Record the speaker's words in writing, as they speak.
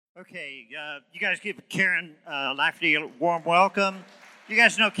Okay, you guys give Karen Lafferty a warm welcome. You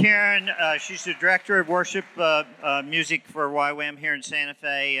guys know Karen. She's the director of worship music for YWAM here in Santa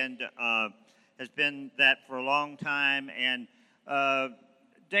Fe and has been that for a long time. And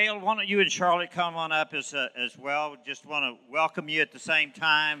Dale, why don't you and Charlotte come on up as well? Just want to welcome you at the same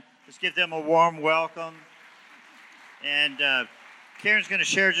time. Let's give them a warm welcome. And Karen's going to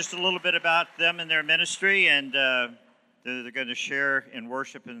share just a little bit about them and their ministry, and they're going to share in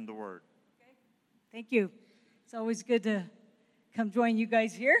worship and the Word. Okay. Thank you. It's always good to come join you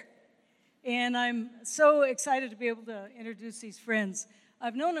guys here. And I'm so excited to be able to introduce these friends.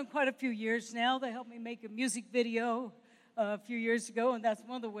 I've known them quite a few years now. They helped me make a music video a few years ago, and that's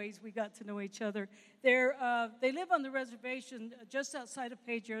one of the ways we got to know each other. They live on the reservation just outside of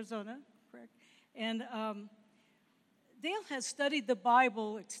Page, Arizona, correct? And Dale has studied the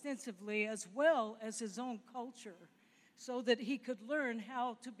Bible extensively as well as his own culture so that he could learn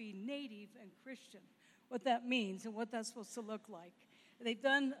how to be native and Christian, what that means and what that's supposed to look like. They've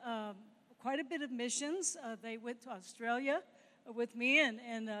done quite a bit of missions. They went to Australia with me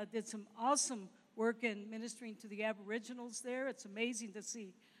and did some awesome work in ministering to the Aboriginals there. It's amazing to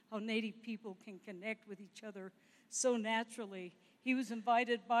see how Native people can connect with each other so naturally. He was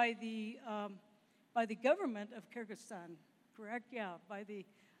invited by the government of Kyrgyzstan, correct? Yeah, by the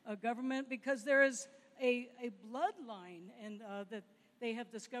government, because there is a bloodline and that they have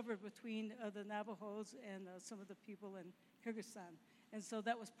discovered between the Navajos and some of the people in Kyrgyzstan. And so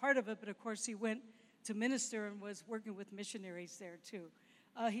that was part of it, but of course he went to minister and was working with missionaries there too.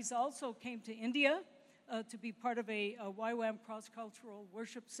 He's also came to India to be part of a YWAM cross-cultural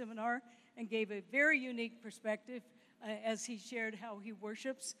worship seminar and gave a very unique perspective as he shared how he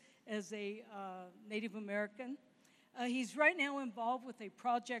worships as a Native American. He's right now involved with a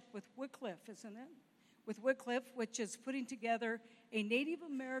project with Wycliffe, isn't it? With Wycliffe, which is putting together a Native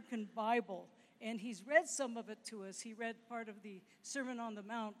American Bible. And he's read some of it to us. He read part of the Sermon on the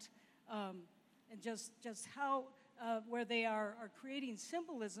Mount and just how where they are creating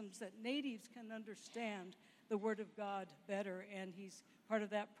symbolisms that natives can understand the Word of God better. And he's part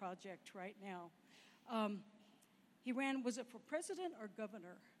of that project right now. He ran, was it for president or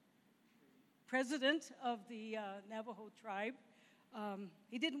governor? President of the Navajo tribe.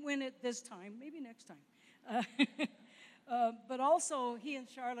 He didn't win it this time, maybe next time. But also, he and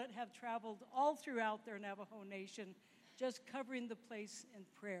Charlotte have traveled all throughout their Navajo nation, just covering the place in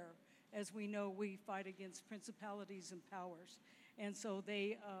prayer. As we know, we fight against principalities and powers. And so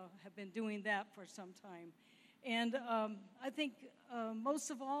they have been doing that for some time. And I think most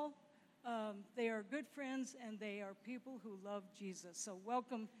of all, they are good friends and they are people who love Jesus. So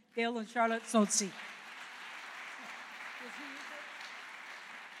welcome, Dale and Charlotte Tsosie.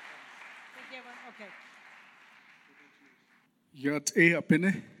 Okay.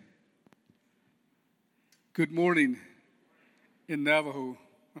 Good morning in Navajo.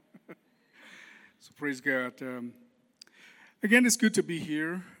 So praise God. Again, it's good to be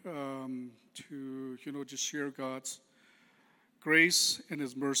here to just share God's grace and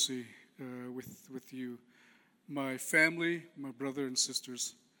His mercy with you, my family, my brother and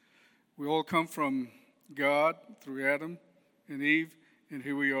sisters. We all come from God through Adam and Eve, and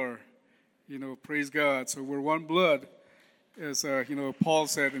here we are. Praise God. So we're one blood, as Paul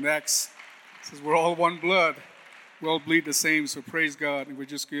said in Acts. Says we're all one blood. We all bleed the same. So praise God, and we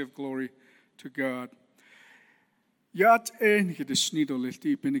just give glory to God. Yat en hidishnido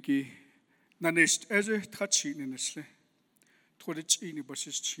lelti piniki nanisht eze tachi ninisle todich ini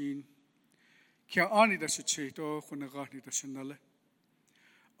basis chin kya ani dashichito khunagani dashinale.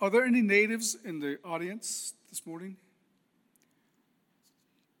 Are there any natives in the audience this morning?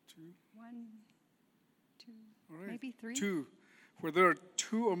 One, two, all right. Maybe three. Two. Where there are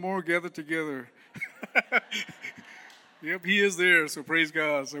two or more gathered together. Yep, he is there, so praise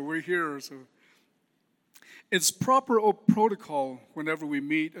God. So we're here. So it's proper protocol whenever we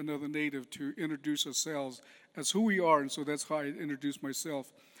meet another native to introduce ourselves as who we are, and so that's how I introduce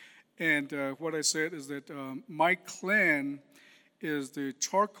myself. And what I said is that my clan is the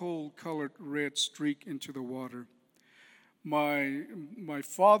charcoal-colored red streak into the water. My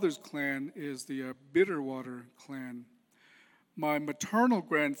father's clan is the Bitterwater clan. My maternal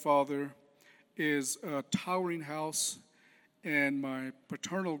grandfather is a towering house, and my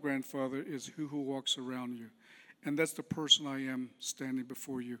paternal grandfather is who walks around you. And that's the person I am standing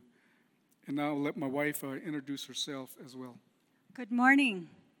before you. And now I'll let my wife introduce herself as well. Good morning.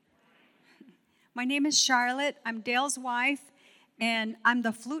 My name is Charlotte. I'm Dale's wife, and I'm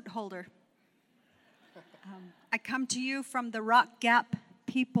the flute holder. I come to you from the Rock Gap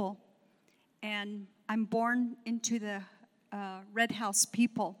people, and I'm born into the Red House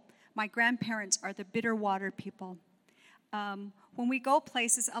people. My grandparents are the Bitterwater people. When we go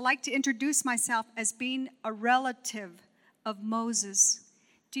places, I like to introduce myself as being a relative of Moses.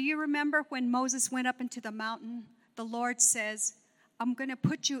 Do you remember when Moses went up into the mountain? The Lord says, I'm going to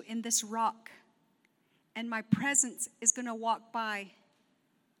put you in this rock, and my presence is going to walk by.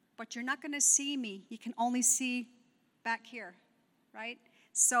 But you're not going to see me. You can only see back here, right?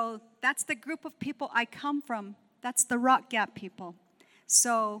 So that's the group of people I come from. That's the Rock Gap people.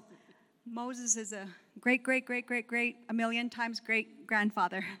 So Moses is a great, a million times great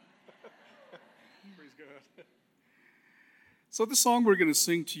grandfather. Praise God. So the song we're going to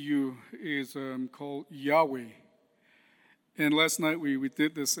sing to you is called Yahweh. And last night we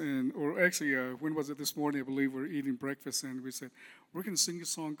did this, or actually, when was it this morning? I believe we were eating breakfast, and we said, we're going to sing a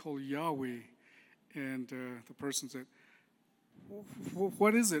song called Yahweh. And the person said,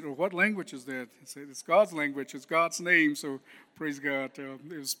 what is it, or what language is that? I said, it's God's language, it's God's name, so praise God.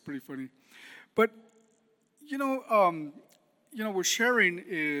 It was pretty funny. But, we're sharing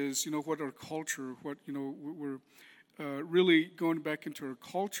is, what our culture, we're really going back into our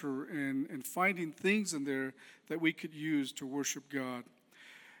culture and finding things in there that we could use to worship God.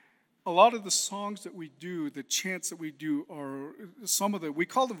 A lot of the songs that we do, the chants that we do, are some of we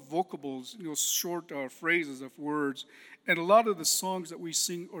call them vocables, short phrases of words. And a lot of the songs that we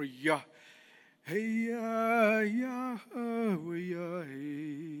sing are Yah. Hey, Yah, Yahweh, Yah,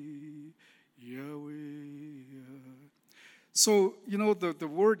 hey, Yahweh, Yah. So, the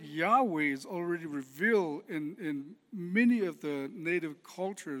word Yahweh is already revealed in many of the native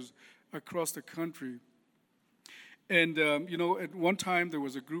cultures across the country. And, at one time there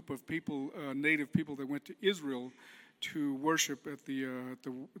was a group of people, native people, that went to Israel to worship at the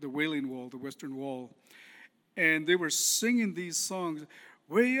Wailing Wall, the Western Wall. And they were singing these songs,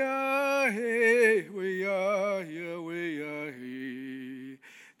 Way-ah-hey, way-ah-yeah, way-ah-hey.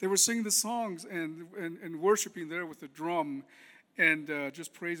 They were singing the songs and worshiping there with the drum and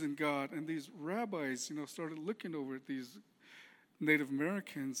just praising God. And these rabbis, started looking over at these Native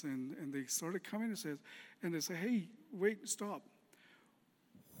Americans, and they started coming and they say, hey, wait, stop.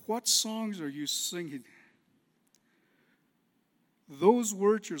 What songs are you singing? Those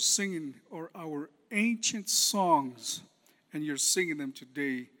words you're singing are our ancient songs, and you're singing them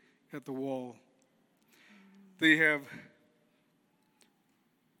today at the wall. They have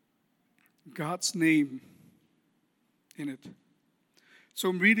God's name in it. So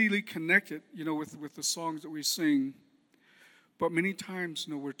immediately connected, with the songs that we sing. But many times,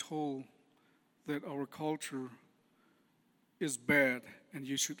 we're told that our culture is bad and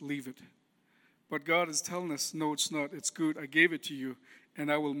you should leave it. But God is telling us, no, it's not. It's good. I gave it to you,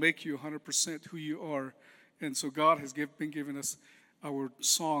 and I will make you 100% who you are. And so God has been giving us our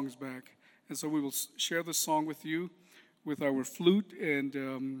songs back. And so we will share the song with you with our flute, and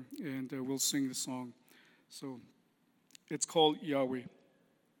we'll sing the song. So it's called Yahweh.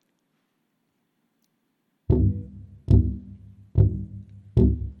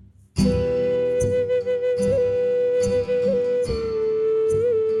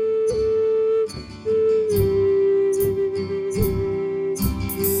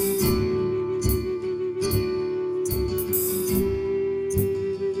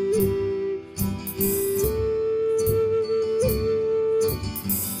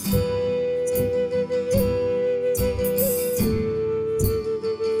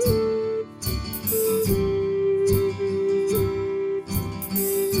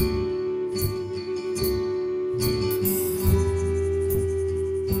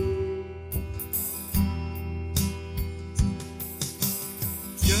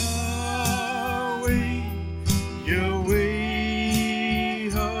 Yahweh,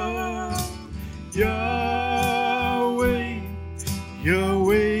 Yahweh,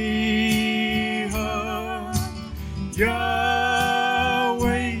 Yahweh,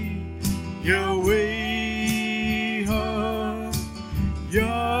 Yahweh, Yahweh,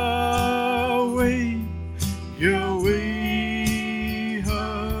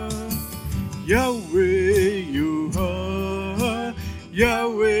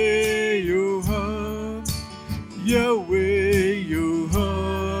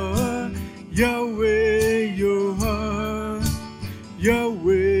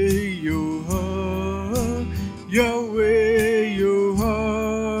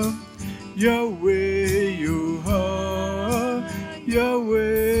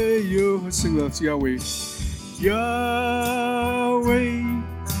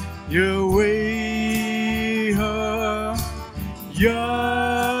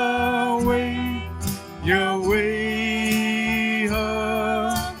 Yahweh,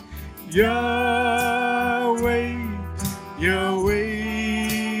 Yahweh,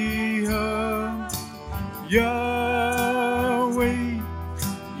 Yahweh,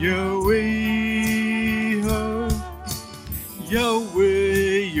 Yahweh,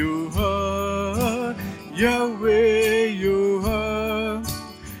 Yahweh, Yahweh,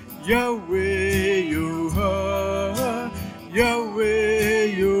 Yahweh,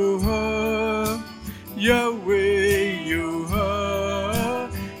 Yahweh,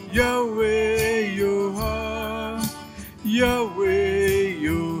 Yahweh, Yahweh,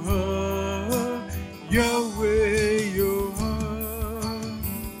 Yahweh,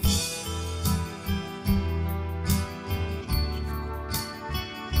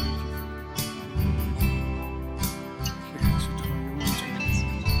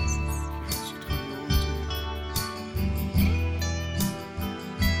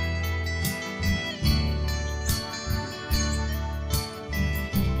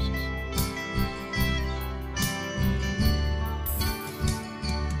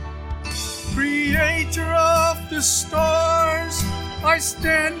 Creator of the stars, I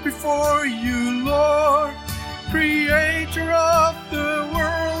stand before you, Lord. Creator of the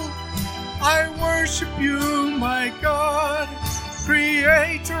world, I worship you, my God.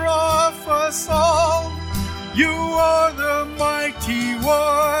 Creator of us all, you are the mighty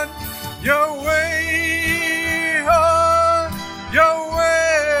one. Yahweh,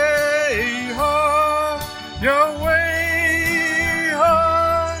 Yahweh, Yahweh,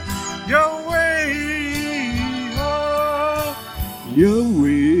 Yahweh,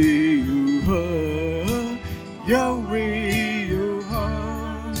 Yahweh, Yahweh,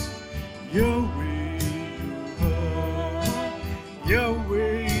 Yahweh,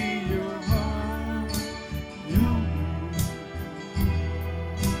 Yahweh.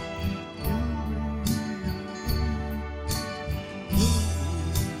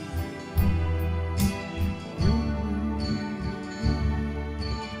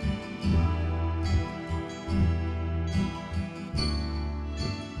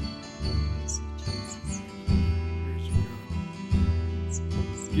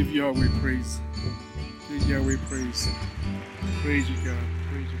 Give Yahweh praise. Give Yahweh praise. Praise you, God.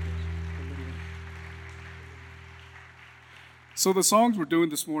 Praise you, God. So the songs we're doing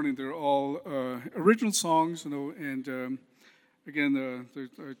this morning, they're all original songs, and again,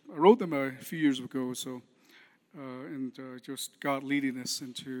 I wrote them a few years ago, so just God leading us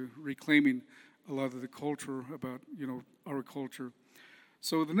into reclaiming a lot of the culture about, our culture.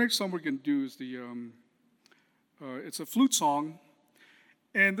 So the next song we're going to do is it's a flute song.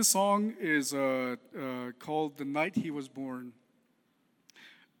 And this song is called "The Night He Was Born."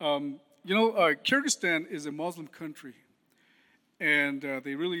 Kyrgyzstan is a Muslim country, and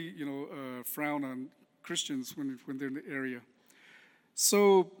they really, frown on Christians when they're in the area.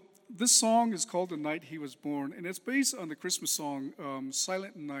 So this song is called "The Night He Was Born," and it's based on the Christmas song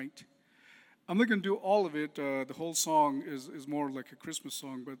 "Silent Night." I'm not going to do all of it. The whole song is more like a Christmas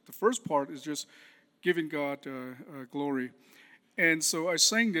song, but the first part is just giving God glory. And so I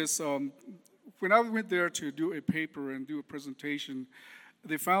sang this. When I went there to do a paper and do a presentation,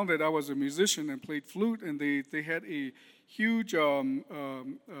 they found that I was a musician and played flute, and they had a huge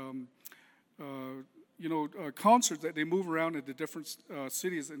concerts that they move around at the different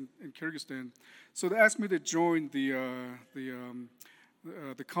cities in Kyrgyzstan. So they asked me to join the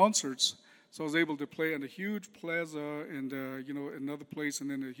concerts. So I was able to play in a huge plaza and another place, and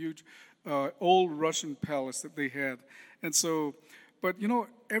then a huge old Russian palace that they had. And so, but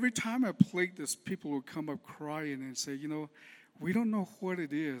every time I played this, people would come up crying and say, we don't know what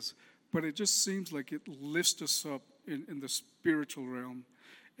it is, but it just seems like it lifts us up in the spiritual realm.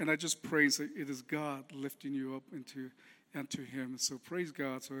 And I just praise that it is God lifting you up into Him. And so praise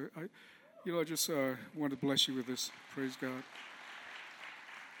God. So I just want to bless you with this. Praise God.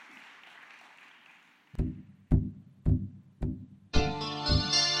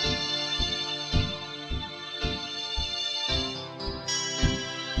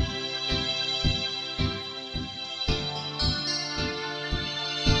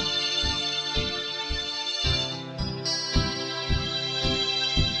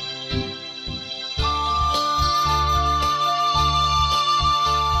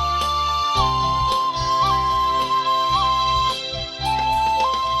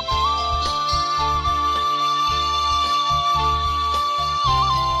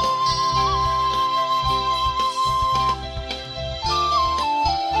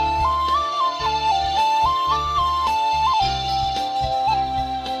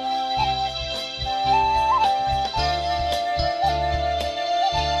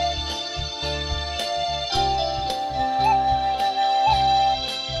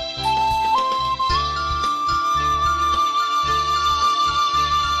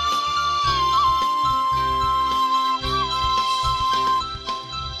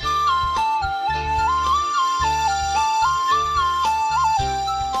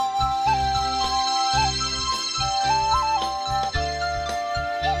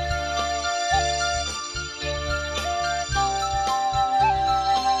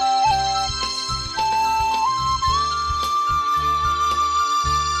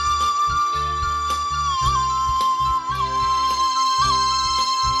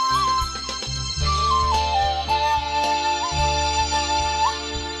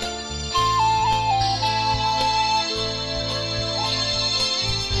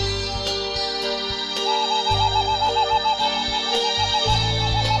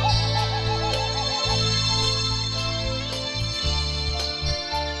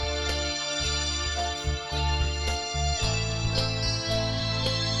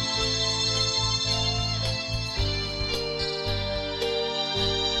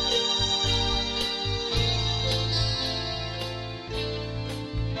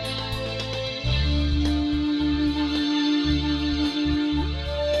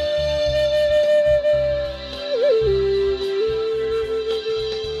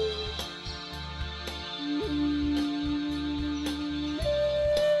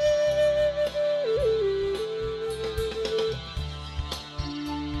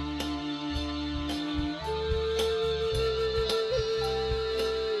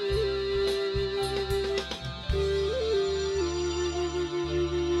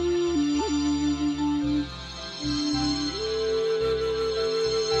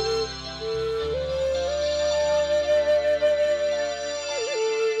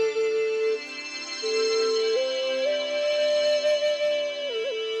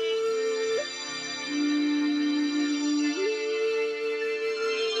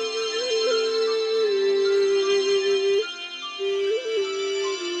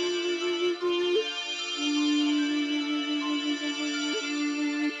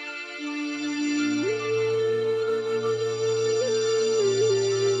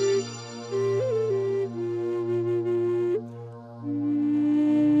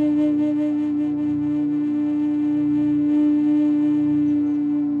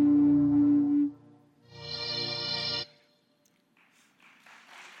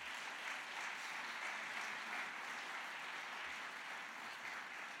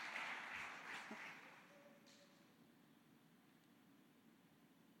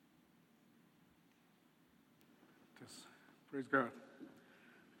 Praise God.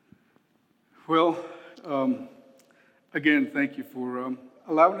 Well, again, thank you for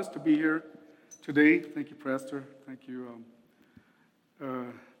allowing us to be here today. Thank you, Pastor. Thank you,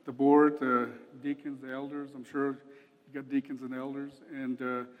 the board, the deacons, the elders. I'm sure you got deacons and elders. And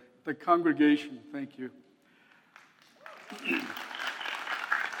the congregation, thank you. You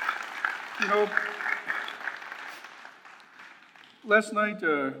know, last night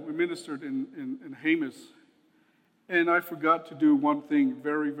we ministered in Hamas, and I forgot to do one thing,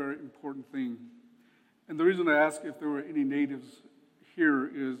 very, very important thing. And the reason I asked if there were any natives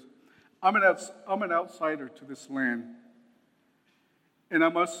here is I'm an outsider to this land, and I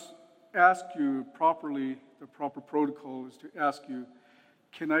must ask you properly, the proper protocol is to ask you,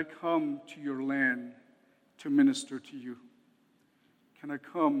 can I come to your land to minister to you? Can I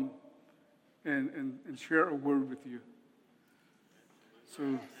come and share a word with you?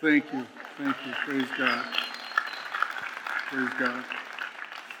 So thank you, praise God, praise God.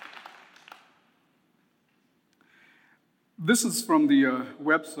 This is from the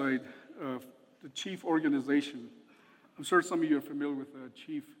website of the Chief organization. I'm sure some of you are familiar with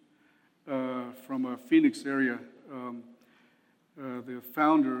Chief from a Phoenix area. The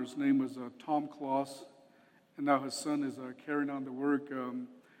founder's name was Tom Kloss, and now his son is carrying on the work,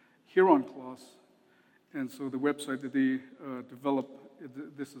 Huron Kloss. And so the website that they developed,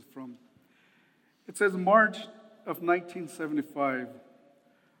 this is from. It says, March of 1975,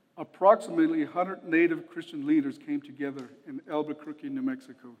 approximately 100 native Christian leaders came together in Albuquerque, New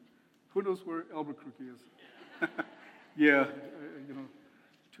Mexico. Who knows where Albuquerque is? Yeah,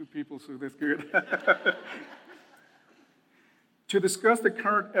 two people, so that's good. To discuss the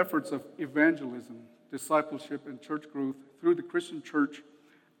current efforts of evangelism, discipleship, and church growth through the Christian church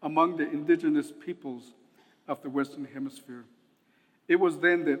among the indigenous peoples of the Western Hemisphere. It was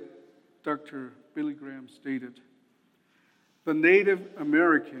then that Dr. Billy Graham stated, the Native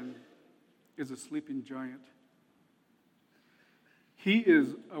American is a sleeping giant. He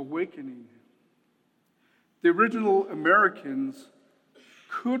is awakening. The original Americans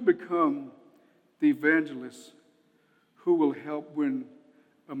could become the evangelists who will help win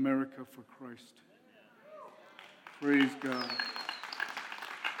America for Christ. Praise God.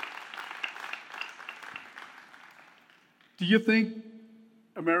 Do you think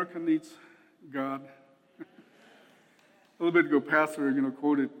America needs God? A little bit ago, Pastor,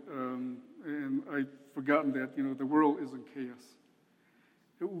 quoted, and I've forgotten that, the world is in chaos.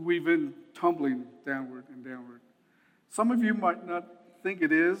 We've been tumbling downward and downward. Some of you might not think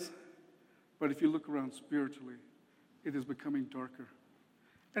it is, but if you look around spiritually, it is becoming darker.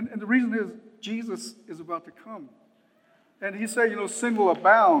 And the reason is Jesus is about to come. And he said, sin will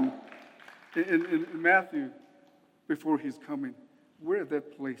abound in Matthew before he's coming. We're at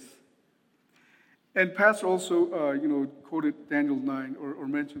that place. And Pastor also, quoted Daniel 9, or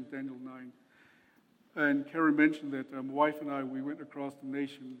mentioned Daniel 9. And Carrie mentioned that my wife and I, we went across the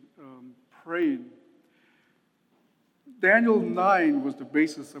nation praying. Daniel 9 was the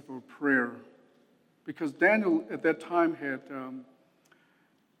basis of our prayer, because Daniel at that time had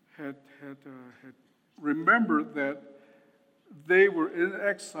remembered that they were in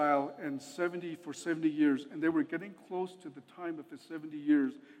exile for 70 years, and they were getting close to the time of the 70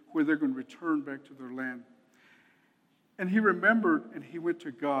 years where they're going to return back to their land. And he remembered, and he went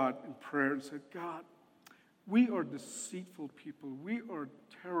to God in prayer and said, God, we are deceitful people. We are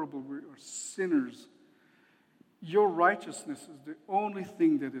terrible. We are sinners. Your righteousness is the only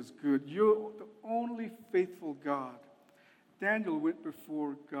thing that is good. You're the only faithful God. Daniel went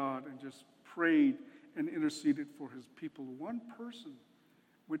before God and just prayed and interceded for his people. One person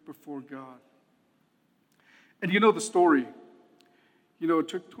went before God. And you know the story. It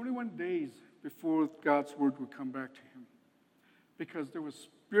took 21 days before God's word would come back to him, because there was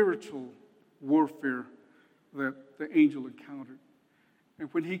spiritual warfare that the angel encountered. And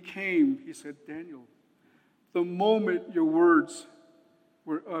when he came, he said, Daniel, the moment your words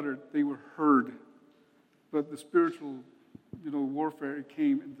were uttered, they were heard. But the spiritual, warfare, it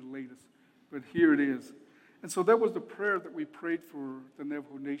came and delayed us. But here it is. And so that was the prayer that we prayed for the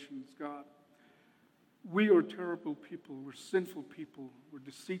Navajo nations. God, we are terrible people. We're sinful people. We're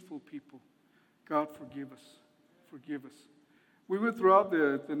deceitful people. God, forgive us. Forgive us. We went throughout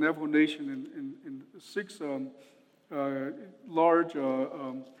the Navajo Nation in 6 large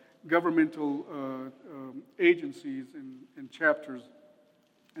governmental agencies and chapters,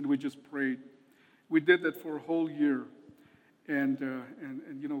 and we just prayed. We did that for a whole year, and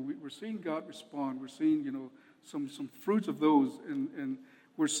we're seeing God respond. We're seeing some fruits of those, and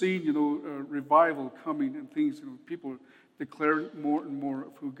we're seeing revival coming and things. People declare more and more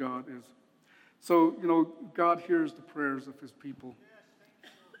of who God is. So, God hears the prayers of his people.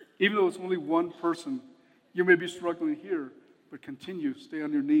 Even though it's only one person, you may be struggling here, but continue, stay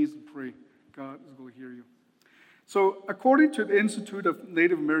on your knees and pray. God is going to hear you. So, according to the Institute of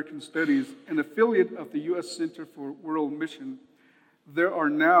Native American Studies, an affiliate of the U.S. Center for World Mission, there are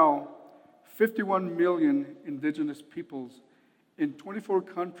now 51 million indigenous peoples in 24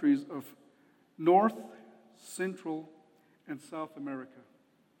 countries of North, Central, and South America,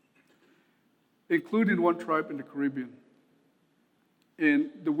 including one tribe in the Caribbean. And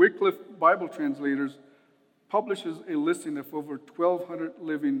the Wycliffe Bible Translators publishes a listing of over 1,200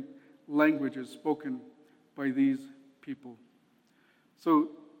 living languages spoken by these people. So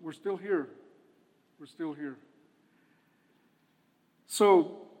we're still here. We're still here.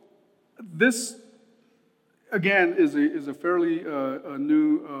 So this, again, is a fairly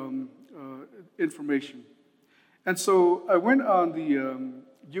new information. And so I went on the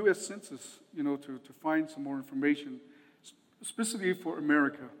U.S. Census, to find some more information, specifically for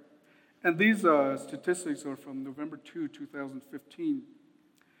America. And these statistics are from November 2, 2015.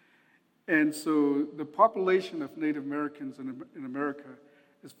 And so the population of Native Americans in America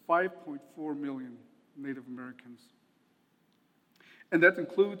is 5.4 million Native Americans. And that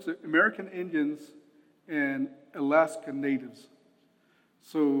includes American Indians and Alaska Natives.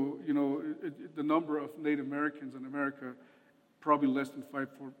 So, the number of Native Americans in America, probably less than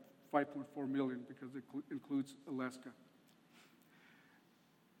 5.4 million because it includes Alaska.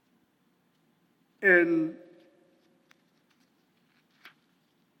 And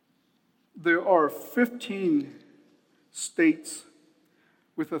there are 15 states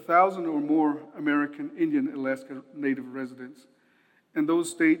with 1,000 or more American Indian Alaska Native residents. And those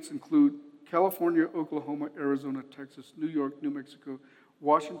states include California, Oklahoma, Arizona, Texas, New York, New Mexico,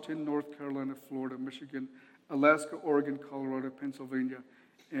 Washington, North Carolina, Florida, Michigan, Alaska, Oregon, Colorado, Pennsylvania,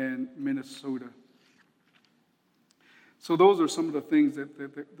 and Minnesota. So those are some of the things that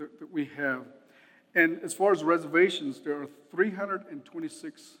we have. And as far as reservations, there are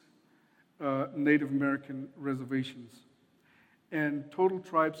 326 Native American reservations. And total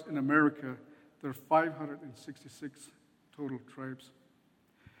tribes in America, there are 566 total tribes.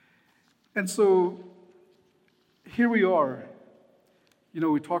 And so here we are.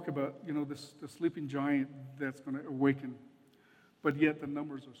 We talk about, the sleeping giant that's going to awaken, but yet the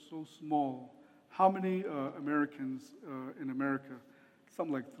numbers are so small. How many Americans in America?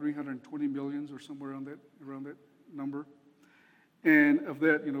 Something like 320 million or somewhere around that number. And of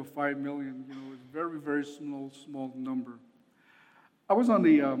that, 5 million, is a very, very small number. I was on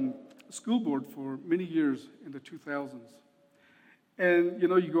the school board for many years in the 2000s. And,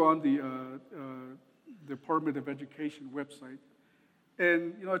 you go on the Department of Education website.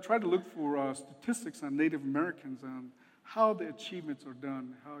 And, I tried to look for statistics on Native Americans, on how the achievements are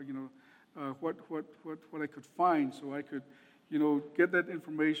done, how, what I could find so I could, get that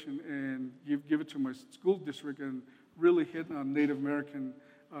information and give it to my school district and really hit on Native American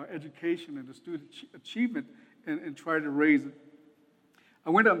education and the student achievement and try to raise it.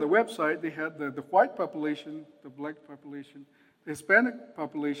 I went on the website. They had the white population, the black population, the Hispanic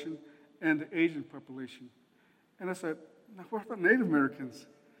population, and the Asian population. And I said, now what about Native Americans?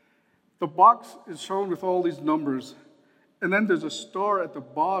 The box is shown with all these numbers, and then there's a star at the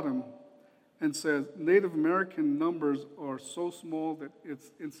bottom and says Native American numbers are so small that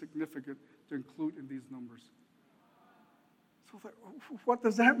it's insignificant to include in these numbers. So I thought, what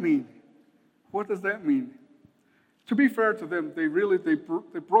does that mean? What does that mean? To be fair to them, they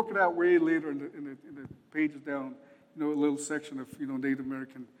broke it out way later in the pages down, a little section of Native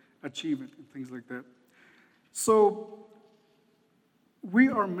American achievement and things like that. So we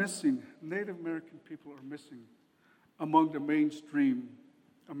are missing, Native American people are missing among the mainstream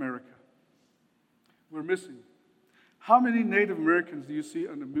America. We're missing. How many Native Americans do you see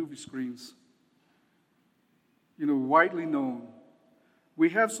on the movie screens? Widely known. We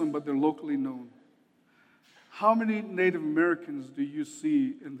have some, but they're locally known. How many Native Americans do you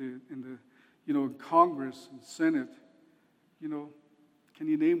see in the Congress and Senate? Can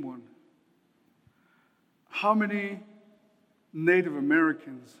you name one? How many Native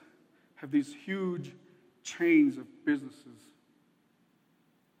Americans have these huge chains of businesses?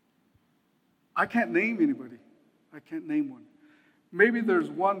 I can't name anybody. I can't name one. Maybe there's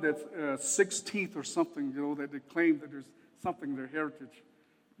one that's 16th or something, that they claim that there's something in their heritage,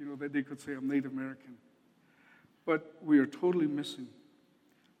 that they could say, I'm Native American. But we are totally missing.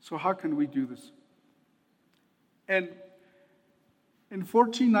 So how can we do this? And in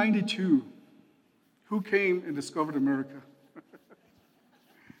 1492, who came and discovered America?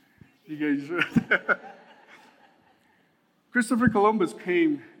 You guys, Christopher Columbus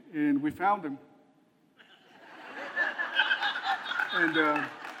came and we found him. And, uh,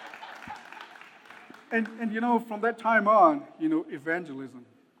 and you know, from that time on, you know, evangelism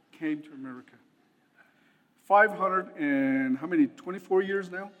came to America. 500 and how many, 24 years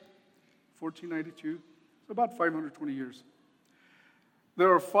now? 1492, so about 520 years.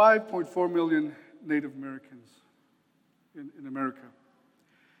 There are 5.4 million Native Americans in America.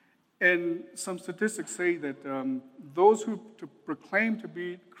 And some statistics say that those who proclaim to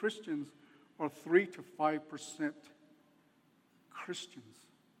be Christians are 3 to 5% Christians.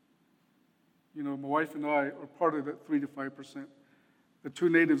 You know, my wife and I are part of that 3 to 5%. The two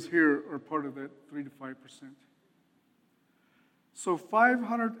natives here are part of that 3 to 5%. So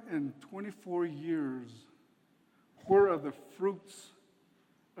 524 years, where are the fruits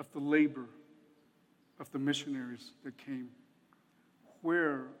of the labor of the missionaries that came?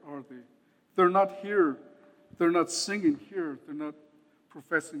 Where are they? They're not here. They're not singing here. They're not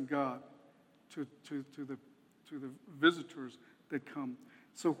professing God to the visitors that come.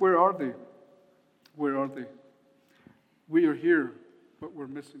 So where are they? Where are they? We are here, but we're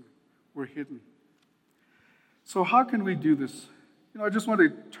missing. We're hidden. So how can we do this? You know, I just want to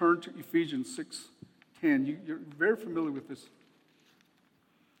turn to Ephesians 6:10. You're very familiar with this.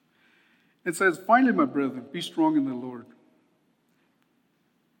 It says, "Finally, my brethren, be strong in the Lord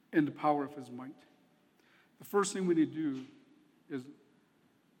and the power of his might." The first thing we need to do is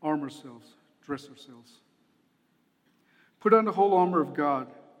arm ourselves, dress ourselves. Put on the whole armor of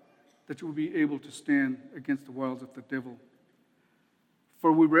God that you will be able to stand against the wiles of the devil.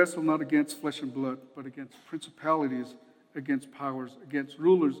 For we wrestle not against flesh and blood, but against principalities, against powers, against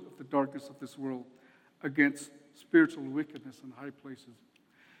rulers of the darkness of this world, against spiritual wickedness in high places.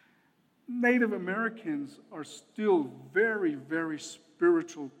 Native Americans are still very, very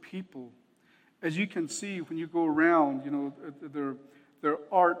spiritual people. As you can see when you go around, you know, their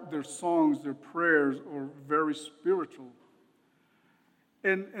art, their songs, their prayers are very spiritual.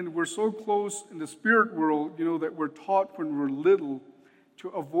 And we're so close in the spirit world, you know, that we're taught when we're little to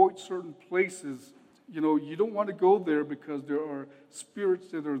avoid certain places. You know, you don't want to go there because there are spirits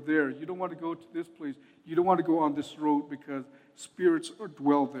that are there. You don't want to go to this place. You don't want to go on this road because spirits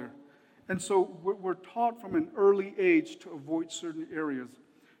dwell there. And so we're taught from an early age to avoid certain areas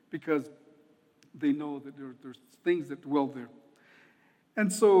because they know that there's things that dwell there.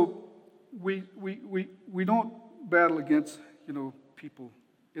 And so we don't battle against, you know, people.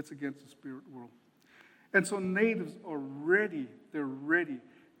 It's against the spirit world. And so natives are ready. They're ready.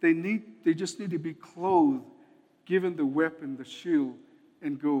 They just need to be clothed, given the weapon, the shield,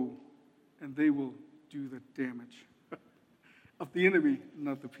 and go, and they will do the damage of the enemy,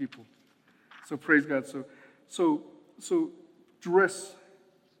 not the people. So praise God. So dress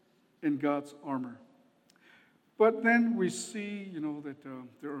in God's armor. But then we see, you know, that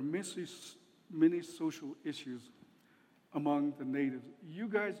there are many social issues among the natives. You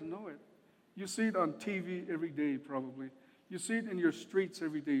guys know it. You see it on TV every day, probably. You see it in your streets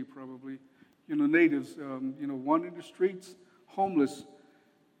every day, probably. You know, natives, you know, wandering the streets, homeless.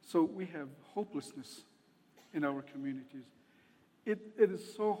 So we have hopelessness in our communities. It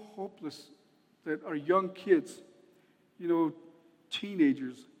is so hopeless that our young kids, you know,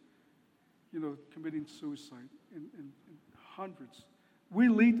 teenagers, you know, committing suicide in hundreds. We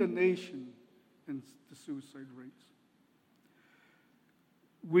lead the nation in the suicide rates.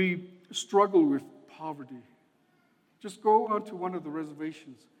 We struggle with poverty. Just go onto one of the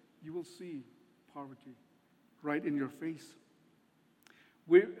reservations. You will see poverty right in your face.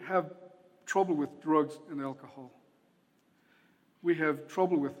 We have trouble with drugs and alcohol. We have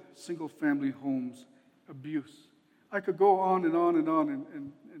trouble with single-family homes, abuse. I could go on and on and on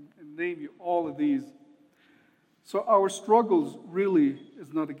and name you all of these. So our struggles really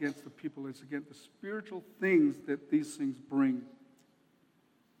is not against the people. It's against the spiritual things that these things bring.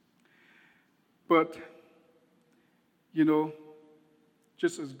 But, you know,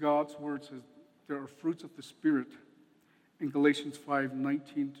 just as God's word says, there are fruits of the Spirit. In Galatians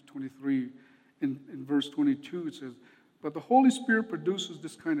 5:19 to 23, in verse 22, it says, "But the Holy Spirit produces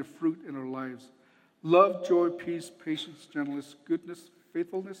this kind of fruit in our lives: love, joy, peace, patience, gentleness, goodness,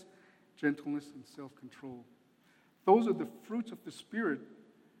 faithfulness, gentleness, and self-control." Those are the fruits of the Spirit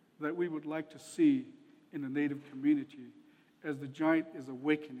that we would like to see in the Native community as the giant is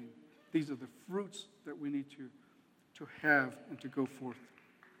awakening. These are the fruits that we need to have and to go forth.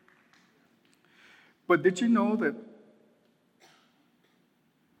 But did you know that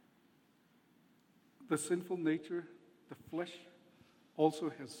the sinful nature, the flesh, also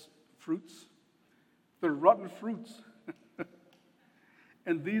has fruits? They're rotten fruits.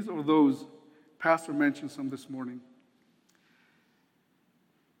 And these are those, Pastor mentioned some this morning.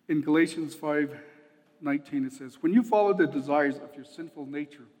 In Galatians 5, 19, it says, "When you follow the desires of your sinful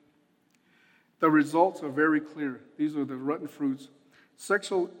nature, the results are very clear. These are the rotten fruits: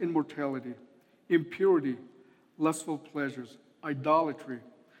 sexual immorality, impurity, lustful pleasures, idolatry,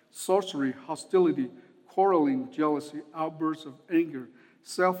 sorcery, hostility, quarreling, jealousy, outbursts of anger,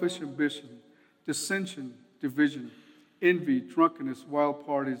 selfish ambition, dissension, division, envy, drunkenness, wild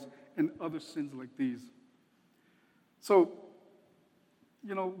parties, and other sins like these." So,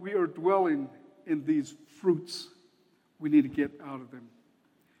 we are dwelling in these fruits. We need to get out of them.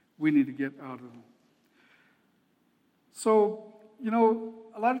 We need to get out of them. So,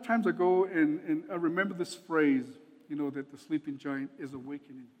 a lot of times I go and I remember this phrase, that the sleeping giant is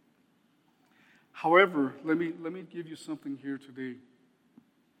awakening. However, let me give you something here today.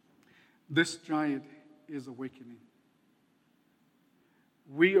 This giant is awakening.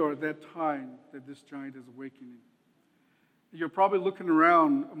 We are at that time that this giant is awakening. You're probably looking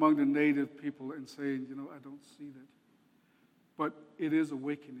around among the native people and saying, I don't see that. But it is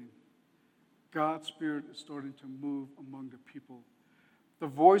awakening. God's Spirit is starting to move among the people. The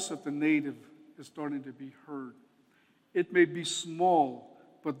voice of the native is starting to be heard. It may be small,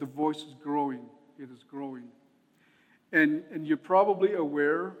 but the voice is growing. It is growing. And you're probably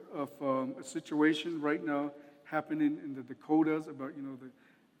aware of a situation right now happening in the Dakotas about,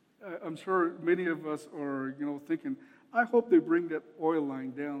 I'm sure many of us are, thinking, I hope they bring that oil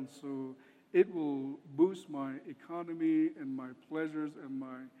line down so it will boost my economy and my pleasures and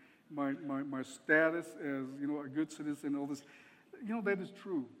my status as, a good citizen, all this. That is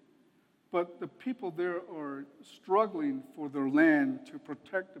true. But the people there are struggling for their land to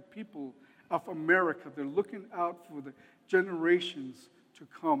protect the people of America. They're looking out for the generations to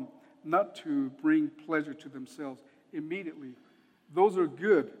come, not to bring pleasure to themselves immediately. Those are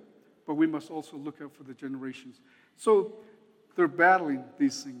good, but we must also look out for the generations. So they're battling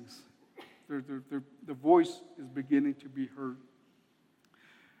these things. The voice is beginning to be heard.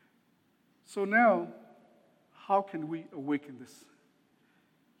 So now, how can we awaken this?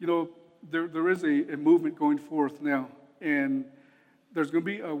 There is a movement going forth now, and there's going to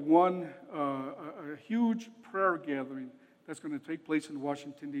be a huge prayer gathering that's going to take place in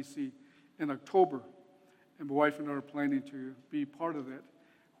Washington, D.C. in October. And my wife and I are planning to be part of that,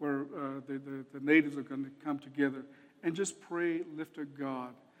 where the natives are going to come together and just pray, lift up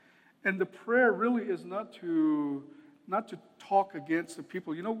God. And the prayer really is not to talk against the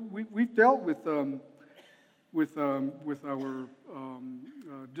people. We've dealt with our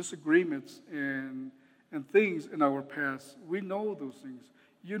disagreements and things in our past. We know those things.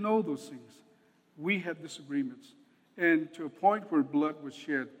 You know those things. We had disagreements, and to a point where blood was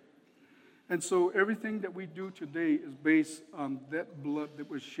shed. And so everything that we do today is based on that blood that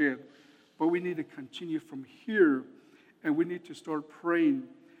was shed. But we need to continue from here, and we need to start praying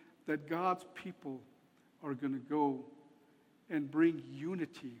that God's people are going to go and bring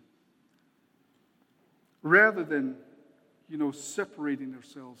unity rather than, separating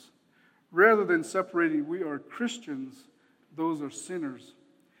ourselves. Rather than separating, we are Christians, those are sinners.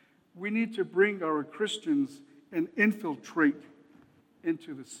 We need to bring our Christians and infiltrate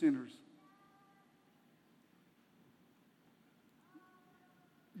into the sinners.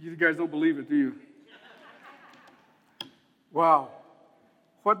 You guys don't believe it, do you? Wow.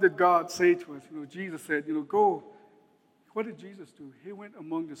 What did God say to us? Jesus said, go. What did Jesus do? He went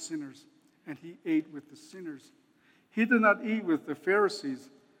among the sinners, and he ate with the sinners. He did not eat with the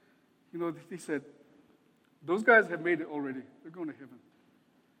Pharisees. He said, those guys have made it already. They're going to heaven.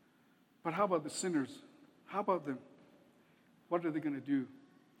 But how about the sinners? How about them? What are they going to do?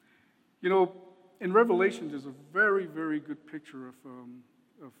 In Revelation, there's a very, very good picture of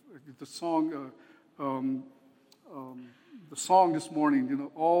the song. The song this morning,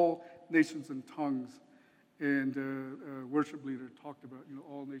 all nations and tongues, and worship leader talked about,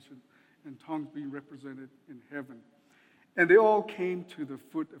 all nations and tongues being represented in heaven. And they all came to the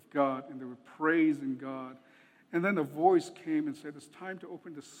foot of God, and they were praising God. And then a voice came and said, it's time to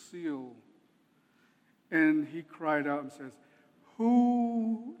open the seal. And he cried out and says,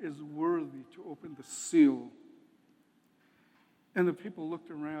 who is worthy to open the seal? And the people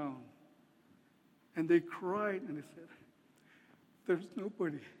looked around, and they cried, and they said, there's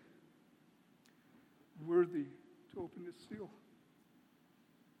nobody worthy to open the seal.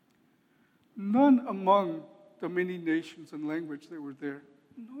 None among the many nations and languages that were there.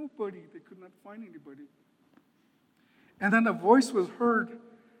 Nobody. They could not find anybody. And then a voice was heard.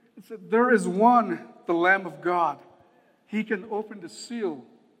 It said, there is one, the Lamb of God. He can open the seal.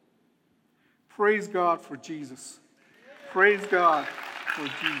 Praise God for Jesus. Praise God for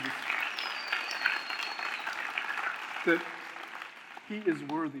Jesus. That he is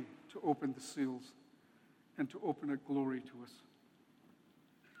worthy to open the seals. and to open that glory to us.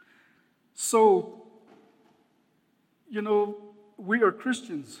 So, we are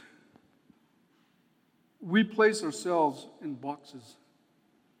Christians. We place ourselves in boxes.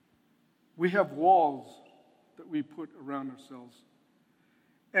 We have walls that we put around ourselves.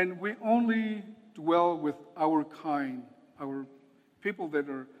 And we only dwell with our kind, our people that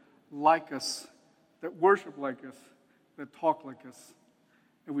are like us, that worship like us, that talk like us.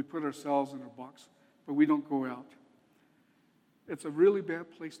 And we put ourselves in a box, but we don't go out. It's a really bad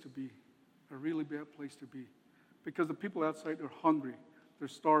place to be, a really bad place to be. Because the people outside are hungry, they're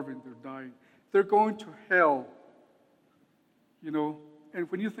starving, they're dying. They're going to hell,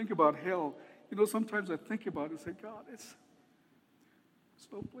 And when you think about hell, sometimes I think about it and say, God, it's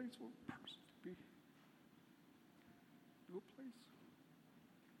no place for a person to be. No place.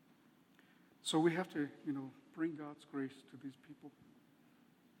 So we have to, bring God's grace to these people.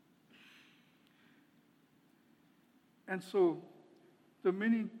 And so the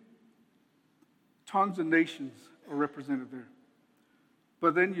many tongues and nations are represented there.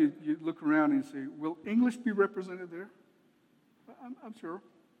 But then you look around and say, will English be represented there? I'm sure.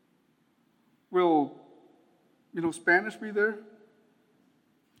 Will, Spanish be there?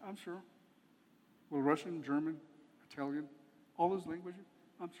 I'm sure. Will Russian, German, Italian, all those languages?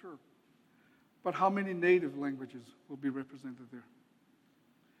 I'm sure. But how many native languages will be represented there?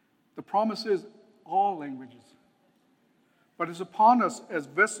 The promise is all languages. But it's upon us as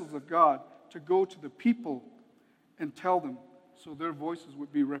vessels of God to go to the people and tell them so their voices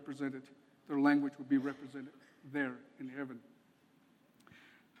would be represented, their language would be represented there in heaven.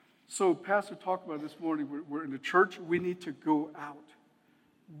 So Pastor talked about this morning, we're in the church, we need to go out.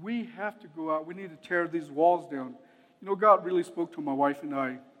 We have to go out. We need to tear these walls down. God really spoke to my wife and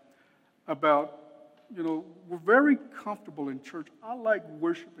I about, we're very comfortable in church. I like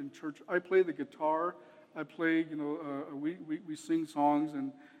worship in church. I play the guitar. I play, we sing songs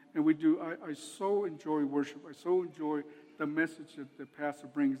and we do. I so enjoy worship. I so enjoy the message that the pastor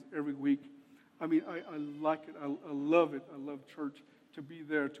brings every week. I mean, I like it. I love it. I love church, to be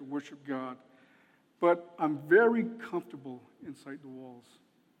there to worship God. But I'm very comfortable inside the walls.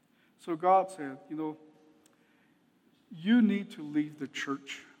 So God said, you need to leave the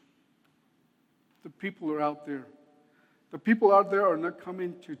church. The people are out there. The people out there are not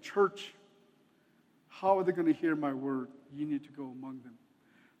coming to church. How are they going to hear my word? You need to go among them.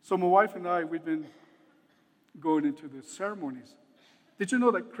 So my wife and I, we've been going into the ceremonies. Did you know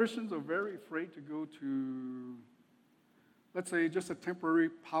that Christians are very afraid to go to, let's say, just a temporary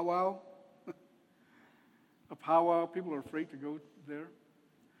powwow? A powwow, people are afraid to go there.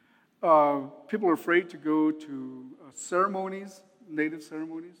 People are afraid to go to ceremonies, native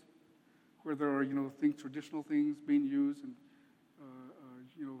ceremonies, where there are, traditional things being used and,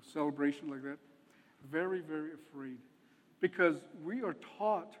 celebration like that. Very, very afraid. Because we are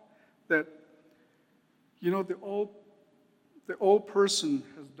taught that, the old person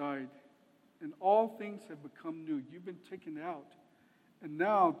has died and all things have become new. You've been taken out. And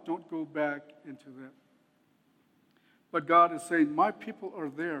now don't go back into that. But God is saying, my people are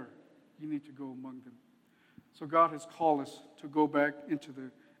there. You need to go among them. So God has called us to go back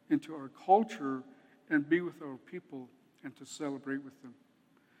into our culture and be with our people and to celebrate with them.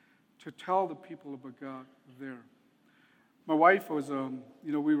 To tell the people about God there. My wife was,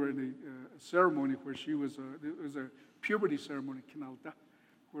 we were in a ceremony where it was a puberty ceremony,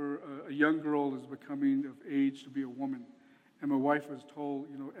 where a young girl is becoming of age to be a woman. And my wife was told,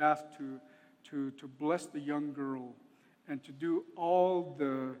 asked to bless the young girl and to do all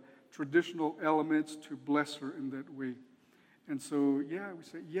the traditional elements to bless her in that way. And so, we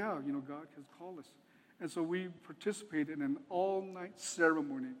said, God has called us. And so we participated in an all-night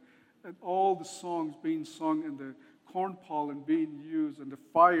ceremony and all the songs being sung and the corn pollen being used and the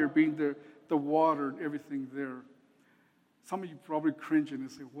fire being the water and everything there. Some of you probably cringing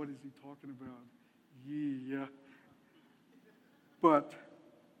and say, what is he talking about? Yeah. But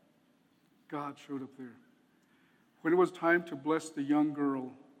God showed up there. When it was time to bless the young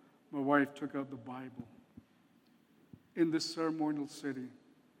girl, my wife took out the Bible. In this ceremonial setting,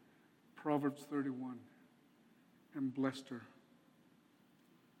 Proverbs 31, and blessed her,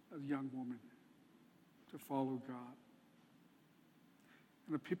 a young woman, to follow God.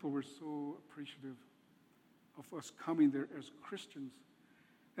 And the people were so appreciative of us coming there as Christians.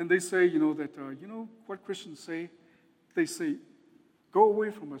 And they say, what Christians say? They say, go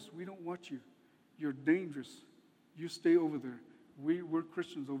away from us. We don't want you. You're dangerous. You stay over there. We're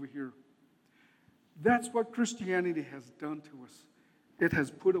Christians over here. That's what Christianity has done to us. It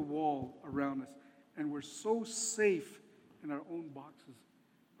has put a wall around us. And we're so safe in our own boxes.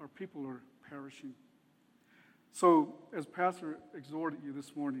 Our people are perishing. So, as Pastor exhorted you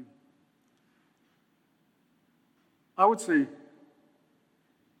this morning, I would say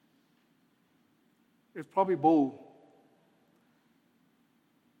it's probably bold.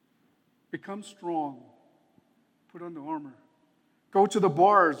 Become strong. Put on the armor. Go to the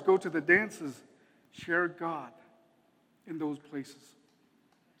bars. Go to the dances. Share God in those places.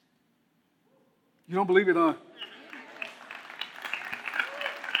 You don't believe it, huh?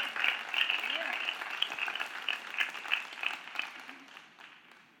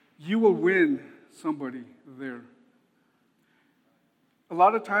 You will win somebody there. A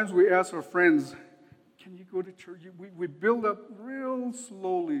lot of times we ask our friends, can you go to church? We build up real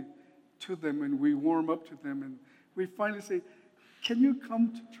slowly to them, and we warm up to them, and we finally say, can you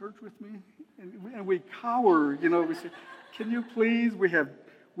come to church with me? And we cower, we say, can you please? We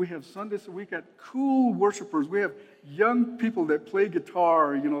have Sundays, we got cool worshipers. We have young people that play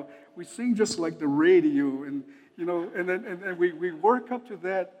guitar, We sing just like the radio, and then we work up to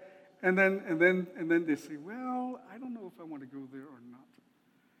that, and then they say, well, I don't know if I want to go there or not.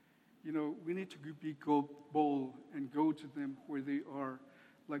 We need to be bold and go to them where they are,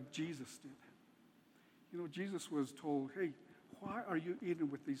 like Jesus did. Jesus was told, hey, why are you eating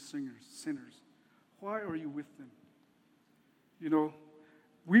with these sinners? Why are you with them?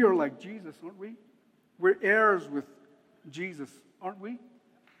 We are like Jesus, aren't we? We're heirs with Jesus, aren't we?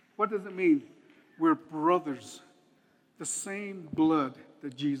 What does it mean? We're brothers, the same blood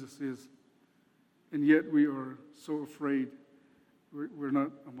that Jesus is. And yet we are so afraid we're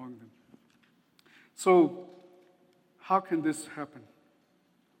not among them. So, how can this happen?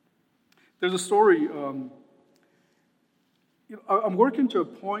 There's a story. I'm working to a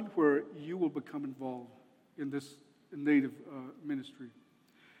point where you will become involved in this native ministry.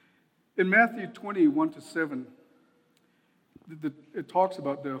 In Matthew 21-7, it talks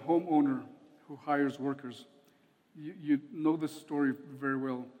about the homeowner who hires workers. You know this story very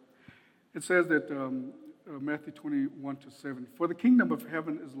well. It says that Matthew 21-7, for the kingdom of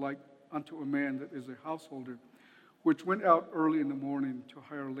heaven is like unto a man that is a householder, which went out early in the morning to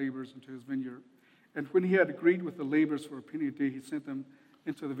hire laborers into his vineyard. And when he had agreed with the laborers for a penny a day, he sent them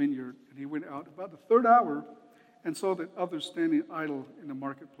into the vineyard. And he went out about the third hour and saw that others standing idle in the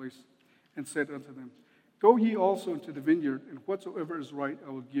marketplace, and said unto them, go ye also into the vineyard, and whatsoever is right I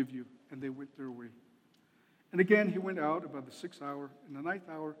will give you. And they went their way. And again he went out about the 6th hour and the 9th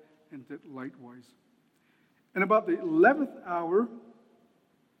hour, and did likewise. And about the 11th hour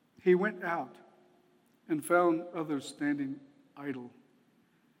he went out and found others standing idle,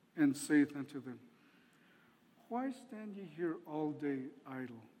 and saith unto them, why stand ye here all day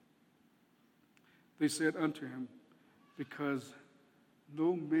idle? They said unto him, because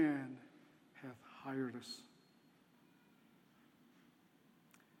no man hath hired us.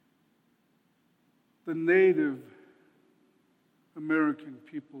 The Native American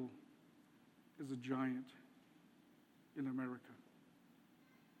people is a giant in America.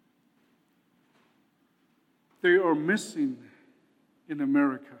 They are missing in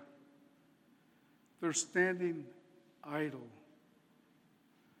America. They're standing idle.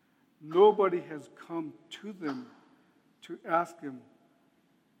 Nobody has come to them to ask them,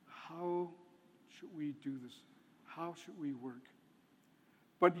 how should we do this? How should we work?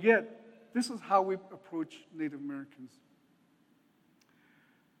 But yet, this is how we approach Native Americans.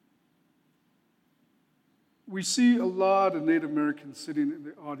 We see a lot of Native Americans sitting in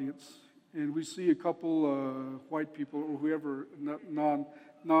the audience, and we see a couple white people or whoever,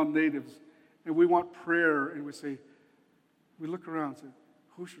 non-natives, and we want prayer, and we look around and say,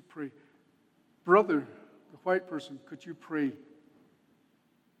 who should pray? Brother, the white person, could you pray?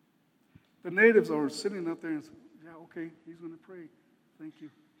 The natives are sitting up there and say, yeah, okay, he's going to pray. Thank you.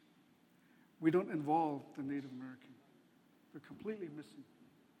 We don't involve the Native American. They're completely missing.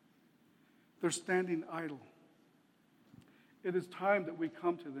 They're standing idle. It is time that we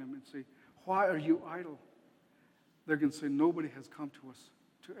come to them and say, why are you idle? They're going to say, nobody has come to us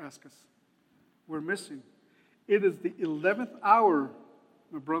to ask us. We're missing. It is the 11th hour,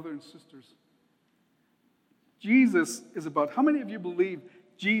 my brother and sisters. Jesus is about, how many of you believe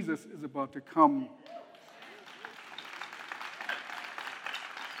Jesus is about to come?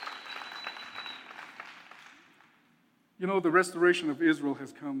 You know, the restoration of Israel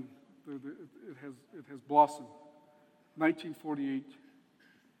has come. It has blossomed. 1948.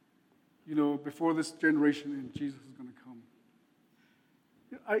 You know, before this generation, and Jesus is going to come.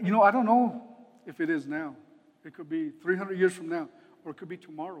 I don't know if it is now. It could be 300 years from now, or it could be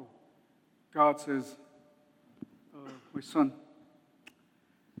tomorrow. God says, my son,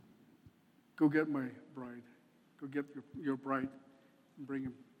 go get my bride. Go get your bride and bring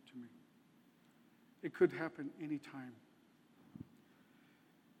him to me. It could happen anytime.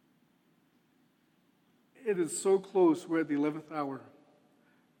 It is so close. We're at the 11th hour,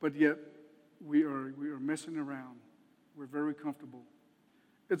 but yet we are messing around. We're very comfortable.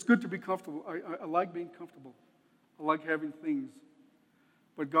 It's good to be comfortable. I like being comfortable. I like having things.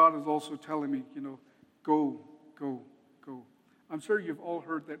 But God is also telling me, go, go, go. I'm sure you've all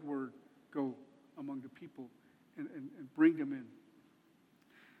heard that word, go, among the people and bring them in.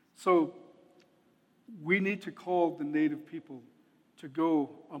 So we need to call the native people to go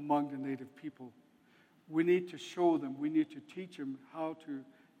among the native people. We need to show them, we need to teach them how to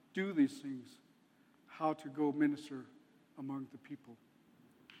do these things, how to go minister among the people.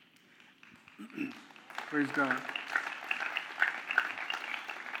 Praise God.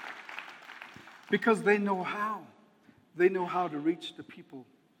 Because they know how. They know how to reach the people.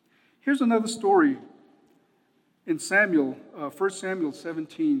 Here's another story in Samuel, 1 Samuel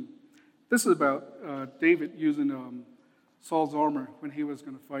 17. This is about David using Saul's armor when he was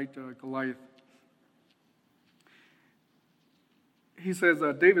going to fight Goliath. He says,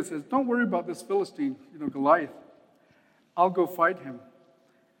 David says, don't worry about this Philistine, Goliath. I'll go fight him.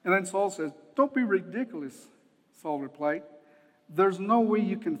 And then Saul says, don't be ridiculous, Saul replied. There's no way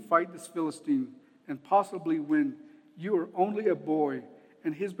you can fight this Philistine and possibly win. You are only a boy,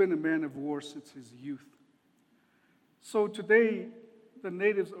 and he's been a man of war since his youth. So today, the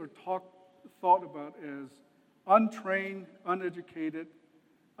natives are thought about as untrained, uneducated,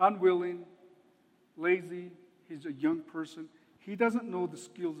 unwilling, lazy. He's a young person. He doesn't know the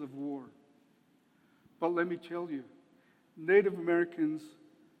skills of war. But let me tell you, Native Americans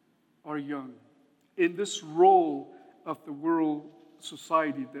are young. In this role of the world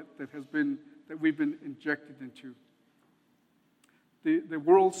society that we've been injected into. The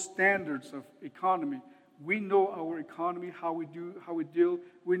world standards of economy. We know our economy, how we deal.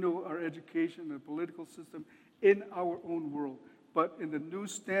 We know our education, the political system in our own world. But in the new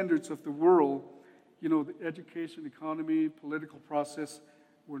standards of the world, the education, economy, political process,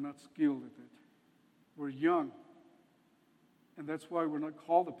 we're not skilled at it. We're young. And that's why we're not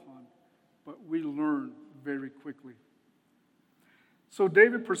called upon. But we learn very quickly. So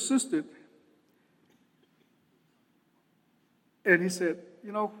David persisted. And he said,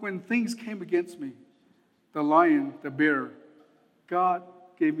 when things came against me, the lion, the bear, God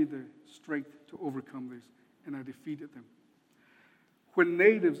gave me the strength to overcome this, and I defeated them. When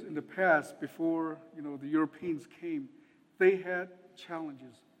natives in the past, before the Europeans came, they had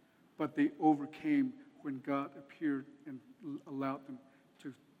challenges, but they overcame when God appeared and allowed them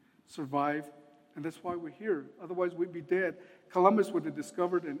to survive. And that's why we're here. Otherwise, we'd be dead. Columbus would have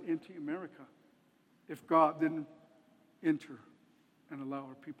discovered an empty America if God didn't enter and allow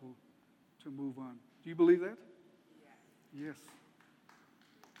our people to move on. Do you believe that? Yes.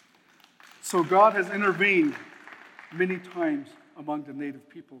 So God has intervened many times among the native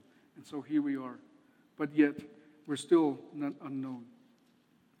people, and so here we are. But yet, we're still not unknown.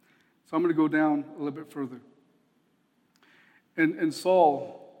 So I'm going to go down a little bit further. And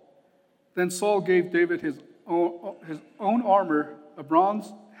Then Saul gave David his own armor, a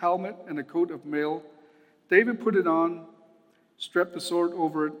bronze helmet, and a coat of mail. David put it on, strapped the sword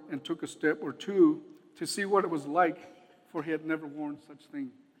over it, and took a step or two to see what it was like, for he had never worn such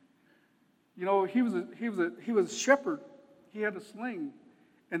thing. He was a shepherd. He had a sling,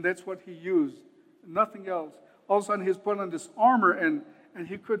 and that's what he used. Nothing else. All of a sudden, he's put on this armor, and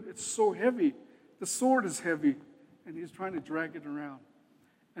it's so heavy. The sword is heavy, and he's trying to drag it around.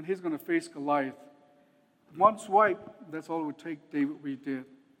 And he's going to face Goliath. One swipe, that's all it would take. David would be dead.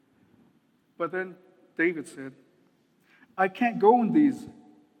 But then David said, I can't go in these.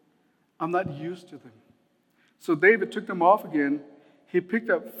 I'm not used to them. So David took them off again. He picked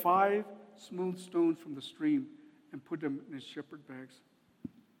up 5 smooth stones from the stream and put them in his shepherd bags.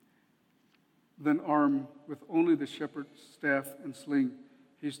 Then, armed with only the shepherd's staff and sling,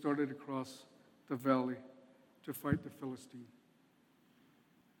 he started across the valley to fight the Philistine.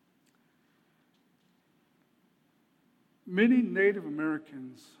 Many Native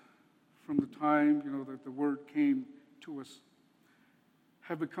Americans, from the time that the word came to us,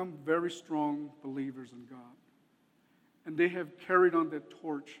 have become very strong believers in God. And they have carried on that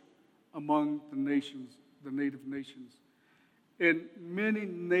torch among the nations, the native nations. And many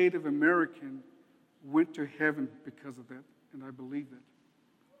Native Americans went to heaven because of that, and I believe that.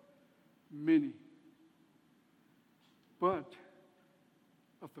 Many. But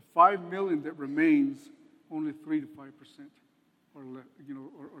of the 5 million that remains, only 3 to 5%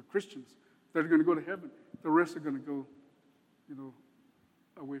 are Christians that are going to go to heaven. The rest are going to go,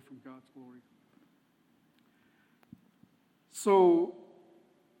 away from God's glory. So,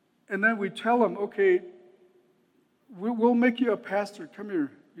 And then we tell them, okay, we'll make you a pastor. Come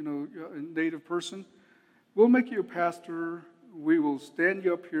here, you're a native person. We'll make you a pastor. We will stand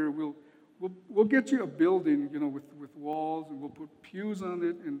you up here. We'll get you a building, with walls, and we'll put pews on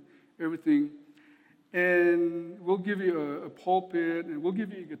it and everything. And we'll give you a pulpit, and we'll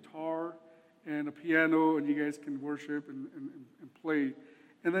give you a guitar and a piano, and you guys can worship and play.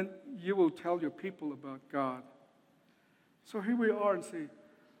 And then you will tell your people about God. So here we are and say,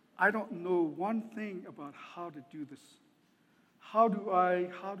 I don't know one thing about how to do this. How do I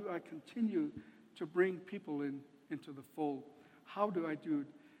continue to bring people into the fold? How do I do it?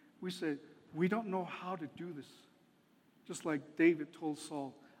 We say, we don't know how to do this. Just like David told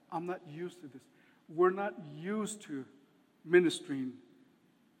Saul, I'm not used to this. We're not used to ministering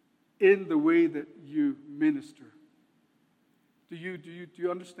in the way that you minister. Do you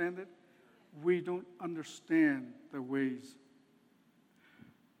understand that? We don't understand the ways.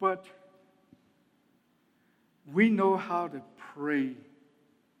 But we know how to pray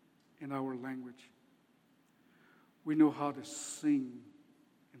in our language. We know how to sing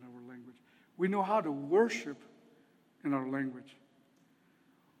in our language. We know how to worship in our language.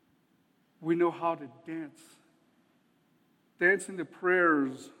 We know how to dance. Dancing the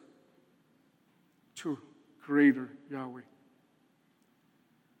prayers to Creator Yahweh.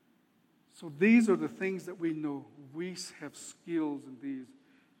 So these are the things that we know. We have skills in these.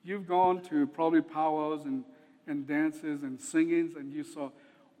 You've gone to probably powwows and dances and singings, and you saw,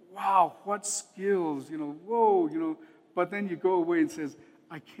 wow, what skills, whoa, But then you go away and says,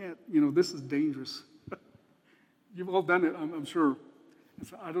 I can't, this is dangerous. You've all done it, I'm sure. And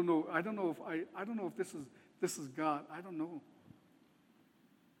so I don't know if this is God. I don't know.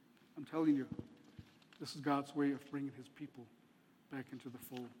 I'm telling you, this is God's way of bringing His people back into the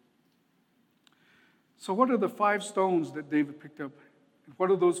fold. So what are the 5 stones that David picked up? And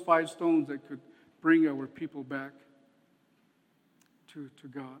what are those 5 stones that could bring our people back to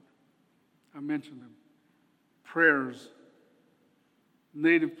God? I mentioned them. Prayers,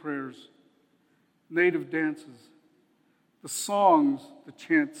 native dances, the songs, the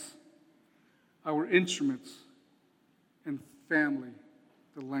chants, our instruments, and family,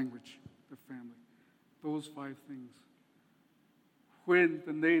 the language, the family. Those 5 things. When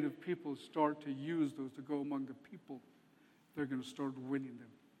the native people start to use those to go among the people, they're going to start winning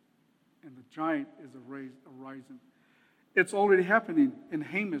them. And the giant is arising. It's already happening in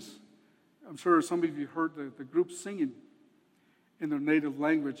Hamas. I'm sure some of you heard the group singing in their native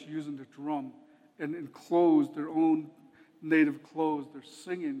language using the drum and in clothes, their own native clothes. They're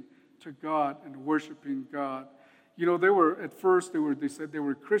singing to God and worshiping God. They were, at first, they said they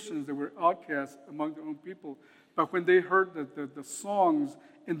were Christians, they were outcasts among their own people. But when they heard the songs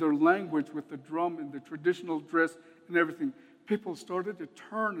in their language with the drum and the traditional dress and everything, people started to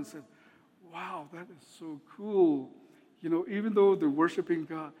turn and said, wow, that is so cool. Even though they're worshiping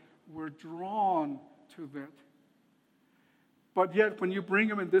God, we're drawn to that. But yet, when you bring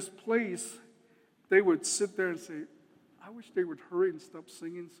them in this place, they would sit there and say, I wish they would hurry and stop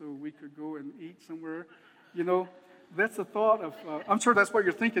singing so we could go and eat somewhere. That's a thought of, I'm sure that's what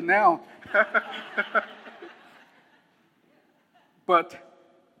you're thinking now. But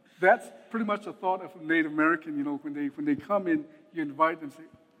that's pretty much a thought of a Native American, when they come in, you invite them and say,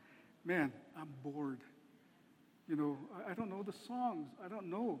 man, I'm bored. I don't know the songs. I don't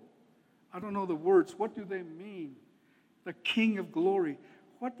know the words. What do they mean? The King of Glory.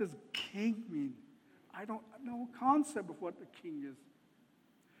 What does king mean? I don't know a concept of what the king is.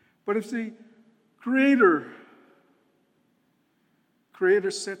 But if the Creator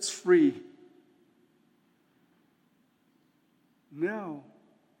sets free, now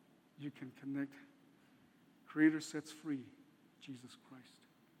you can connect. Creator sets free, Jesus Christ.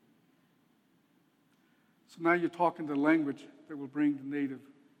 So now you're talking the language that will bring the native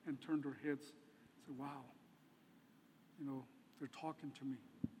and turn their heads. Say, wow, they're talking to me.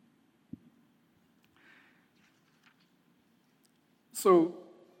 So,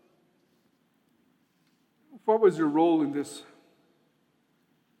 what was your role in this?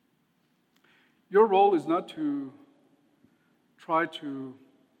 Your role is not to try to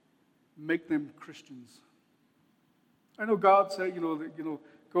make them Christians. I know God said,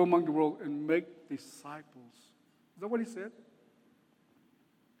 go among the world and make disciples. Is that what He said?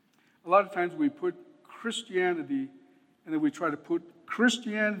 A lot of times we put Christianity and then we try to put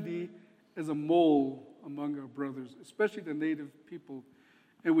Christianity as a mold among our brothers, especially the native people.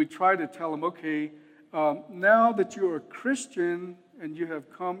 And we try to tell them, okay, now that you're a Christian and you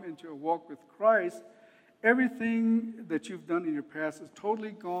have come into a walk with Christ, everything that you've done in your past is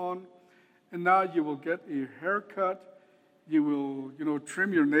totally gone, and now you will get a haircut, You will,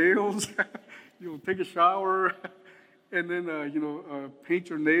 trim your nails. You'll take a shower, and then, paint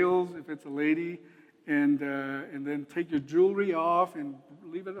your nails if it's a lady, and then take your jewelry off and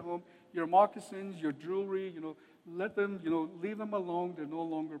leave it at home. Your moccasins, your jewelry, let them, leave them alone. They're no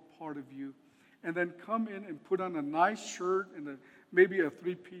longer part of you. And then come in and put on a nice shirt and maybe a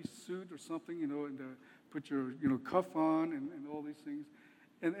three-piece suit or something, and put your, cuff on and all these things.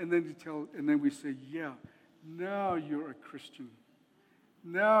 And then we say, yeah, now you're a Christian.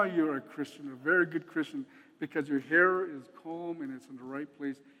 Now you're a Christian, a very good Christian, because your hair is combed and it's in the right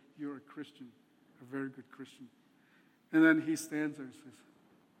place. You're a Christian, a very good Christian. And then he stands there and says,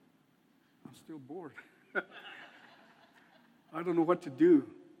 I'm still bored. I don't know what to do.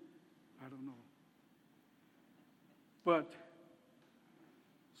 I don't know. But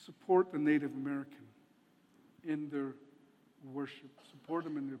support the Native American in their worship. Support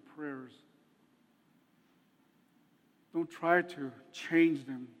them in their prayers. Don't try to change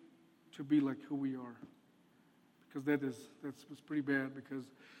them to be like who we are. Because that's pretty bad,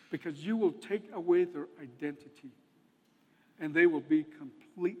 because you will take away their identity and they will be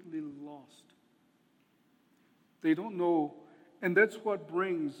completely lost. They don't know, and that's what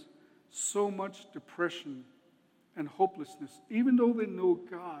brings so much depression and hopelessness. Even though they know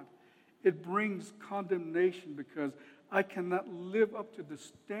God, it brings condemnation because I cannot live up to the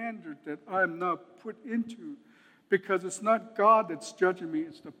standard that I am now put into, because it's not God that's judging me,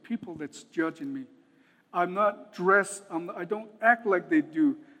 it's the people that's judging me. I'm not dressed, I don't act like they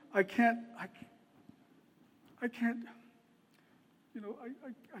do. I can't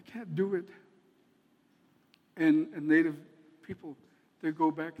do it. And Native people, they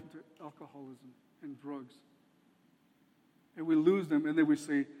go back into alcoholism and drugs. And we lose them, and then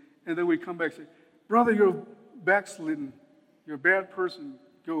we come back and say, brother, you're backslidden. You're a bad person.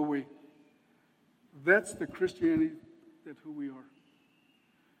 Go away. That's the Christianity that who we are.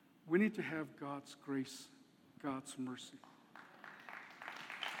 We need to have God's grace, God's mercy.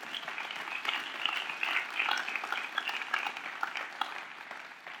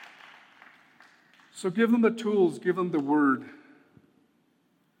 So give them the tools, give them the word.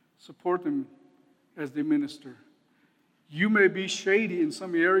 Support them as they minister. You may be shady in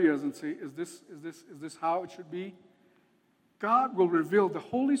some areas and say, is this how it should be? God will reveal. The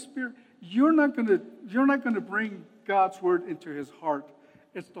Holy Spirit, you're not going to bring God's word into his heart.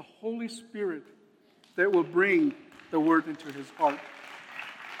 It's the Holy Spirit that will bring the word into his heart.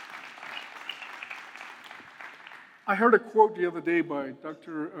 I heard a quote the other day by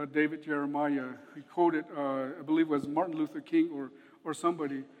Dr. David Jeremiah. He quoted, I believe it was Martin Luther King or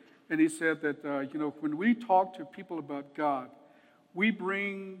somebody, and he said that, when we talk to people about God, we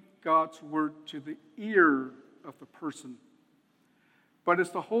bring God's word to the ear of the person. But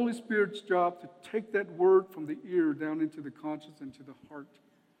it's the Holy Spirit's job to take that word from the ear down into the conscience and to the heart.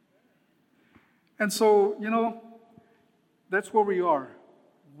 And so, that's where we are.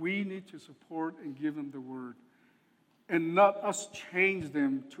 We need to support and give them the word, and not us change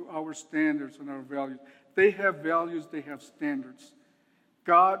them to our standards and our values. They have values, they have standards.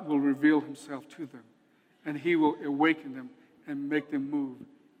 God will reveal himself to them, and he will awaken them and make them move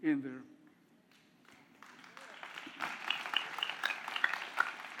in there.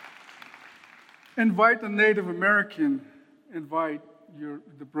 Invite the Native American, invite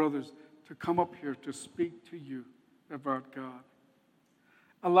the brothers to come up here to speak to you about God.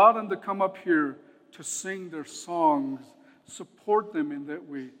 Allow them to come up here to sing their songs. Support them in that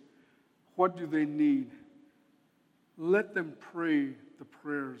way. What do they need? Let them pray the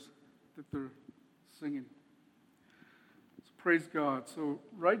prayers that they're singing. So praise God. So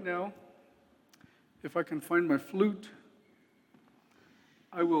right now, if I can find my flute,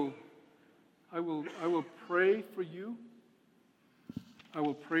 I will pray for you. I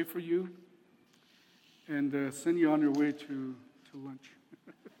will pray for you and send you on your way to lunch.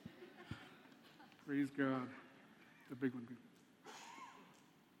 Praise God. The big one.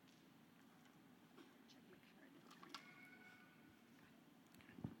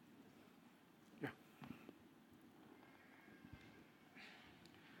 Yeah.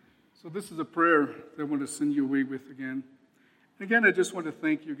 So this is a prayer that I want to send you away with again. And again, I just want to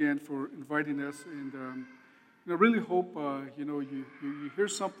thank you again for inviting us, and I really hope you hear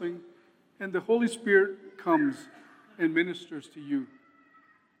something, and the Holy Spirit comes and ministers to you.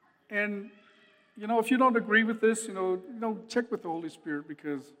 And if you don't agree with this, check with the Holy Spirit,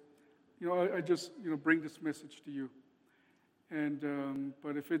 because I just bring this message to you. And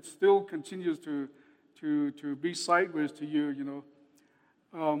but if it still continues to be sideways to you,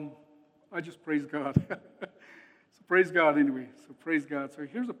 I just praise God. So praise God anyway. So praise God. So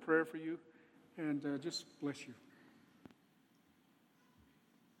here's a prayer for you, and just bless you.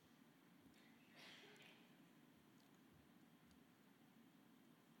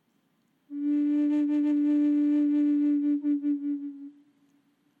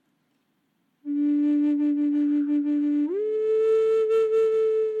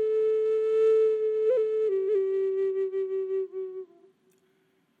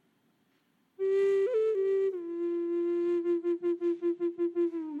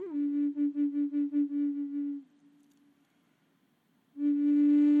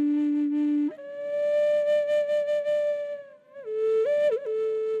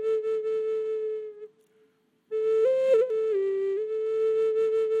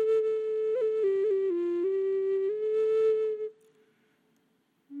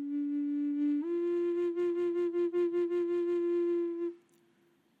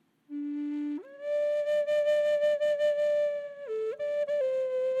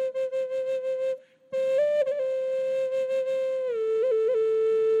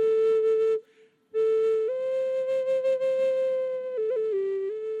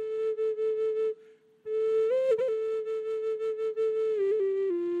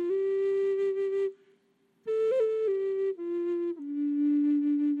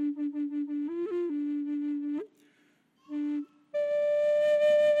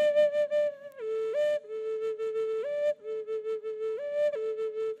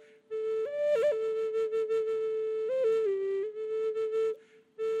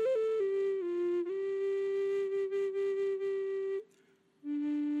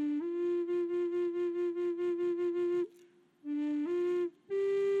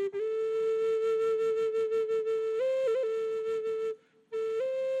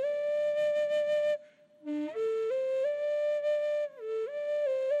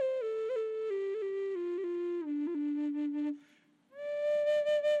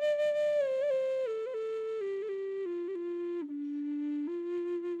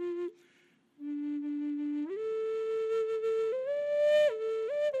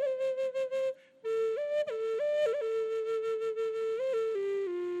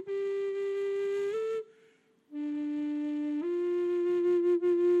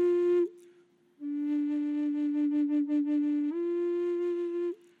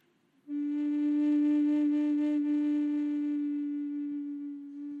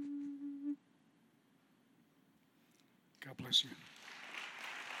 bless you.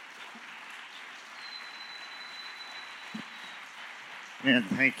 Man,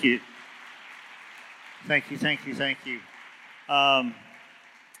 thank you. Thank you, thank you, thank you.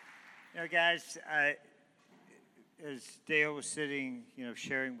 Guys, as Dale was sitting,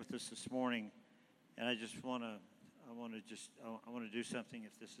 sharing with us this morning, and I want to do something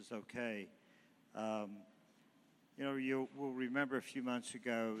if this is okay. You will remember a few months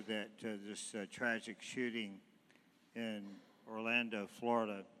ago that this tragic shooting in Orlando,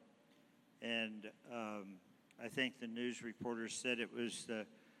 Florida, and I think the news reporters said it was the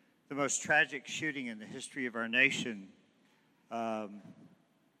most tragic shooting in the history of our nation. But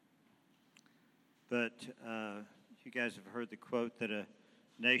you guys have heard the quote that a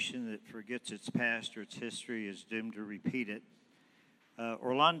nation that forgets its past or its history is doomed to repeat it.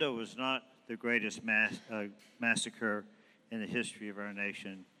 Orlando was not the greatest massacre in the history of our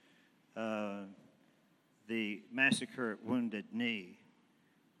nation. The massacre at Wounded Knee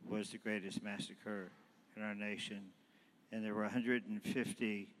was the greatest massacre in our nation, and there were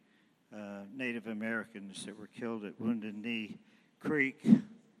 150 Native Americans that were killed at Wounded Knee Creek,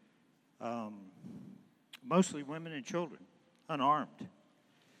 mostly women and children, unarmed.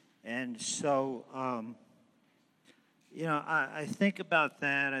 And so, I think about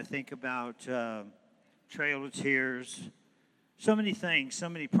that. I think about Trail of Tears. So many things, so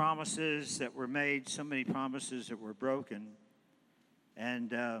many promises that were made, so many promises that were broken.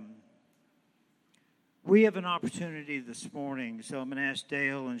 And we have an opportunity this morning, so I'm going to ask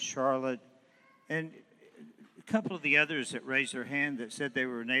Dale and Charlotte and a couple of the others that raised their hand that said they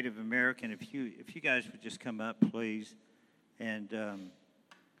were Native American. If you guys would just come up, please. And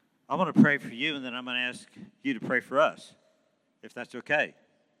I want to pray for you, and then I'm going to ask you to pray for us, if that's okay.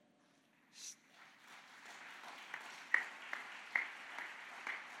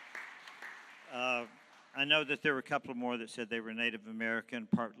 I know that there were a couple more that said they were Native American,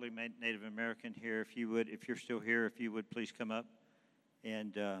 partly Native American here. If you're still here, if you would please come up.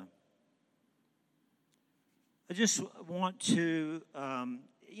 And I just want to,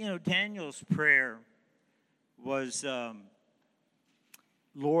 Daniel's prayer was,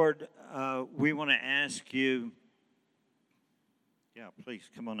 Lord, we want to ask you, please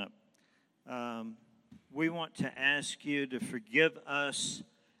come on up. We want to ask you to forgive us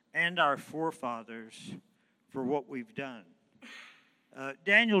and our forefathers for what we've done.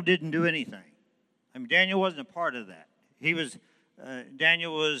 Daniel didn't do anything. I mean, Daniel wasn't a part of that.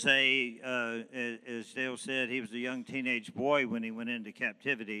 Daniel was as Dale said, he was a young teenage boy when he went into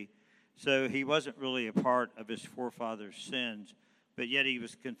captivity. So he wasn't really a part of his forefathers' sins, but yet he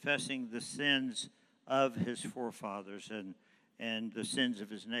was confessing the sins of his forefathers and the sins of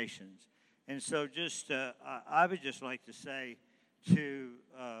his nations. And so I would just like to say to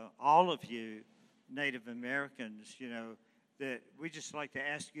all of you Native Americans, that we just like to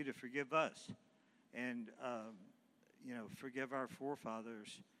ask you to forgive us and, forgive our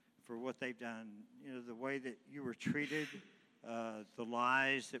forefathers for what they've done, the way that you were treated, the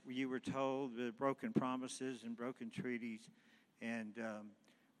lies that you were told, the broken promises and broken treaties. And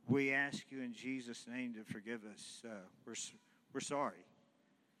we ask you in Jesus' name to forgive us. We're sorry.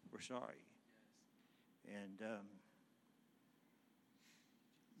 We're sorry. And,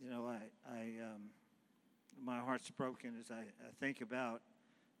 my heart's broken as I think about,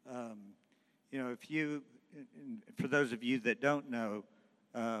 for those of you that don't know,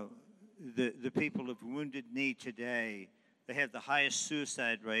 the people of Wounded Knee today, they have the highest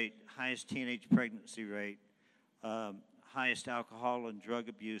suicide rate, highest teenage pregnancy rate, highest alcohol and drug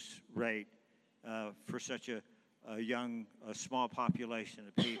abuse rate for such a small population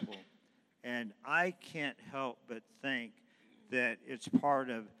of people. And I can't help but think that it's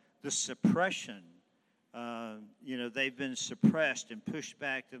part of the suppression. They've been suppressed and pushed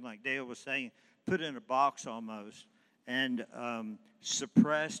back, and like Dale was saying, put in a box almost, and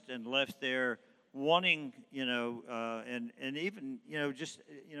suppressed and left there wanting, and even,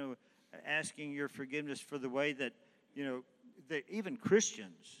 asking your forgiveness for the way that, that even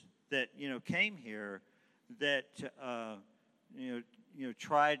Christians that, came here that,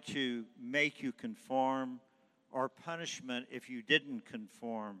 tried to make you conform, or punishment if you didn't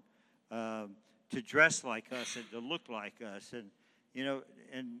conform, to dress like us and to look like us. And,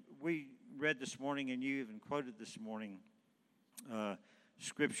 and we read this morning, and you even quoted this morning,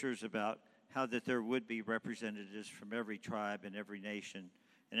 scriptures about how that there would be representatives from every tribe and every nation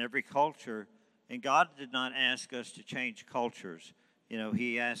and every culture. And God did not ask us to change cultures.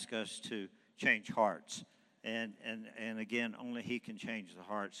 He asked us to change hearts. And again, only He can change the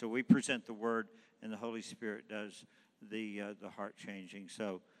heart. So we present the Word, and the Holy Spirit does the heart changing.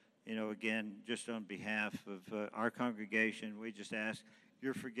 So again, just on behalf of our congregation, we just ask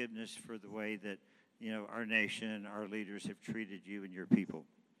your forgiveness for the way that, our nation, our leaders have treated you and your people.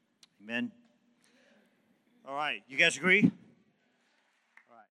 Amen? All right. You guys agree?